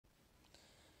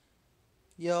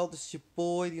Yo, this is your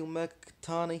boy, the Omega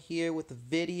Katana here with a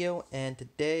video, and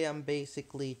today I'm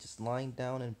basically just lying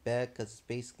down in bed because it's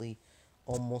basically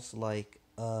almost like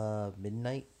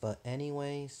midnight. But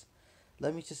anyways,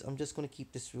 I'm just gonna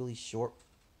keep this really short,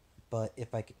 but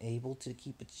if I can able to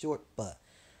keep it short, but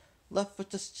let's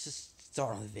just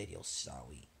start on the video, shall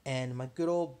we? And my good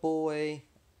old boy,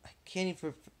 I can't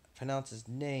even pronounce his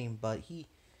name, but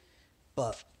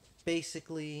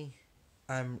basically,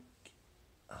 I'm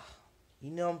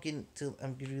I'm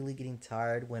really getting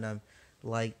tired when I'm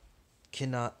like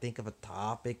cannot think of a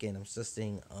topic and I'm just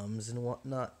saying ums and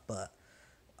whatnot. But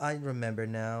I remember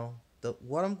now.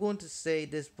 What I'm going to say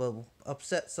this will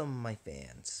upset some of my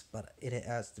fans, but it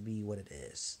has to be what it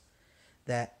is.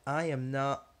 That I'm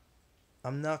not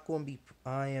going to be.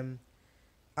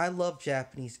 I love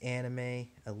Japanese anime.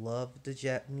 I love the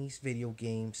Japanese video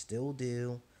games, still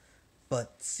do.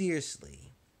 But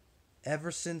seriously, ever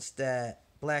since that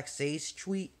Black Sage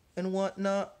tweet and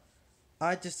whatnot,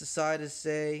 I just decided to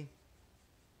say,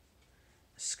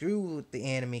 screw with the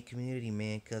anime community,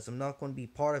 man, because I'm not going to be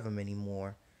part of them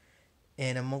anymore.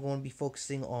 And I'm going to be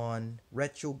focusing on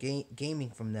retro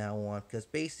gaming from now on, because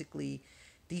basically,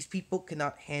 these people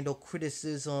cannot handle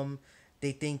criticism.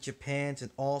 They think Japan's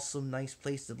an awesome, nice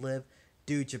place to live.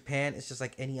 Dude, Japan is just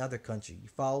like any other country. You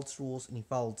follow its rules and you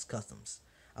follow its customs.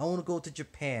 I want to go to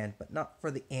Japan, but not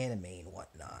for the anime and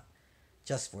whatnot,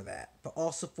 just for that, but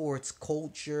also for its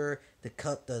culture, the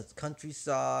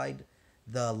countryside,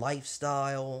 the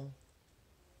lifestyle,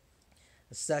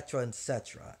 etc.,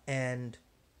 etc. And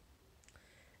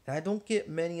I don't get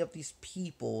many of these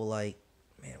people like,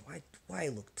 man, why I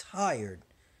look tired,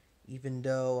 even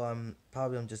though I'm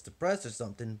just depressed or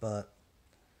something. But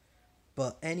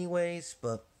anyways,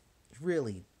 but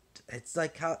really, it's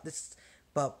like how this,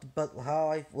 but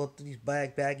how I look through these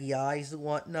baggy eyes and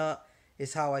whatnot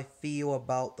is how I feel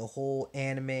about the whole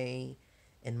anime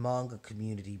and manga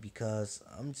community, because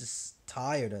I'm just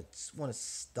tired. I just want to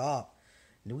stop.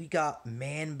 And we got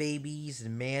man babies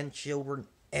and man children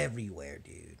everywhere,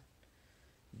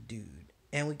 dude.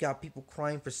 And we got people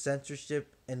crying for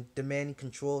censorship and demanding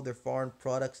control of their foreign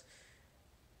products.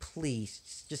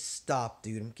 Please, just stop,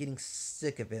 dude. I'm getting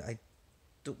sick of it. I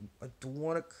don't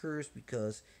want to curse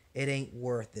because it ain't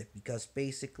worth it. Because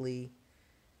basically,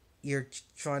 you're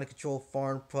trying to control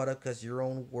foreign product because your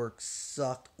own work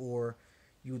sucked, or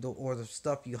the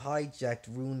stuff you hijacked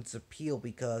ruins appeal.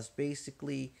 Because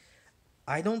basically,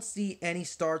 I don't see any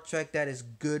Star Trek that is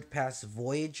good past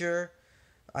Voyager.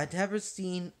 I've never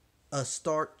seen a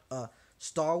Star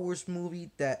Wars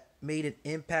movie that made an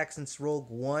impact since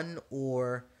Rogue One,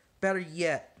 or better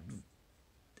yet,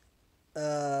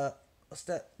 what's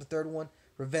that? The third one,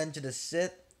 Revenge of the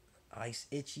Sith. Ice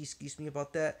itchy, excuse me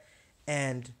about that.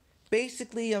 And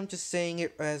basically, I'm just saying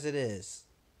it as it is.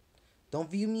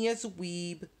 Don't view me as a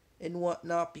weeb and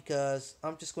whatnot, because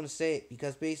I'm just gonna say it,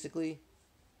 because basically,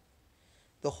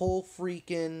 the whole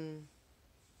freaking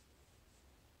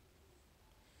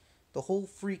the whole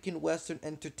freaking Western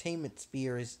entertainment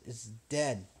sphere is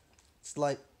dead. It's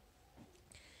like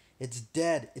it's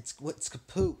dead. It's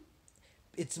kaput.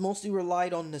 It's mostly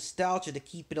relied on nostalgia to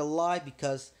keep it alive,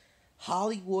 because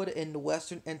Hollywood and the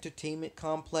Western entertainment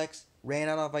complex ran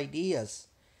out of ideas.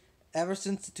 Ever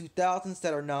since the 2000s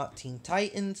that are not Teen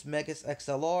Titans, Megas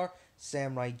XLR,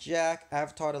 Samurai Jack,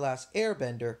 Avatar The Last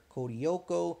Airbender, Code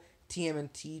Lyoko,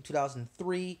 TMNT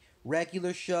 2003,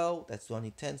 Regular Show, that's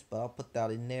 2010s, but I'll put that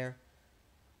in there,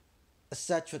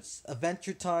 etc.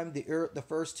 Adventure Time, the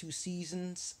first two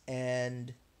seasons,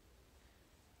 and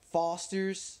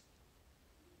Foster's.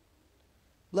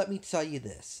 Let me tell you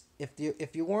this: if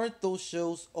you weren't those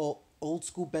shows, old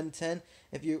school Ben 10,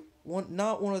 if you want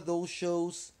not one of those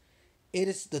shows, it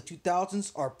is the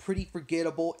 2000s are pretty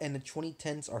forgettable, and the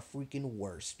 2010s are freaking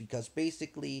worse, because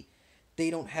basically they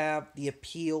don't have the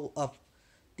appeal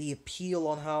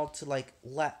on how to like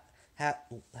have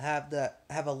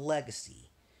a legacy.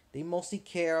 They mostly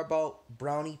care about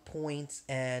brownie points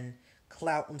and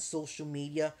clout on social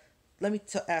media. Let me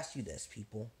ask you this,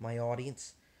 people, my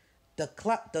audience: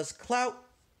 does clout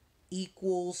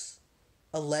equals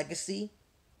a legacy?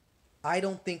 I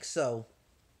don't think so,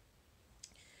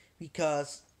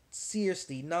 because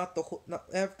seriously, not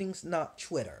everything's not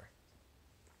Twitter.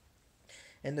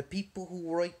 And the people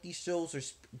who write these shows or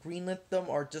greenlit them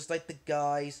are just like the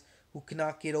guys who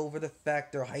cannot get over the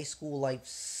fact their high school life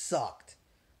sucked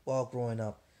while growing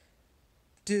up.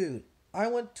 Dude, I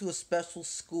went to a special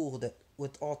school that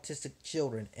with autistic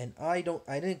children, and I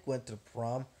didn't go to the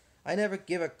prom. I never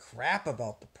give a crap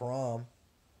about the prom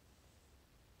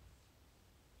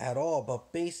at all.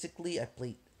 But basically,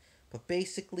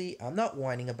 I'm not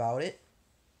whining about it.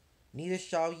 Neither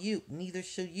shall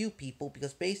you people,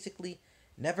 because basically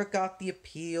never got the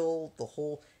appeal, the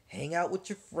whole hang out with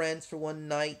your friends for one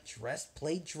night,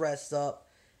 play dress up,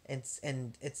 and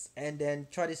then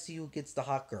try to see who gets the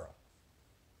hot girl.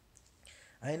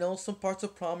 I know some parts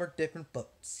of prom are different,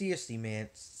 but seriously, man,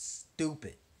 it's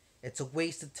stupid. It's a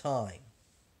waste of time.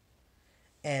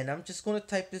 And I'm just gonna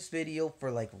type this video for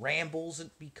like rambles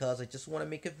because I just want to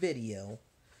make a video.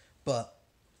 But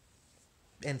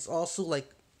and it's also like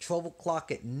 12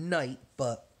 o'clock at night,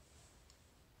 but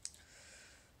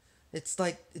it's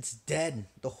like it's dead.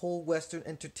 The whole Western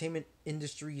entertainment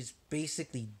industry is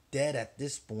basically dead at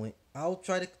this point. I'll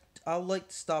like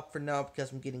to stop for now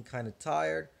because I'm getting kind of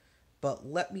tired. But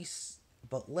let me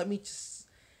just.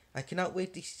 I cannot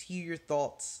wait to hear your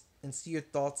thoughts and see your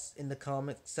thoughts in the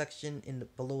comment section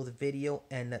below the video.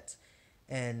 And that's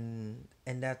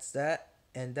that.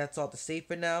 And that's all to say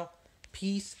for now.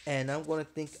 Peace. And I'm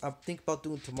think about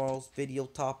doing tomorrow's video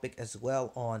topic as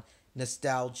well on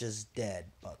nostalgia's dead.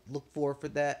 But look forward for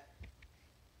that.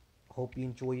 Hope you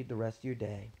enjoy the rest of your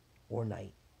day or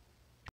night.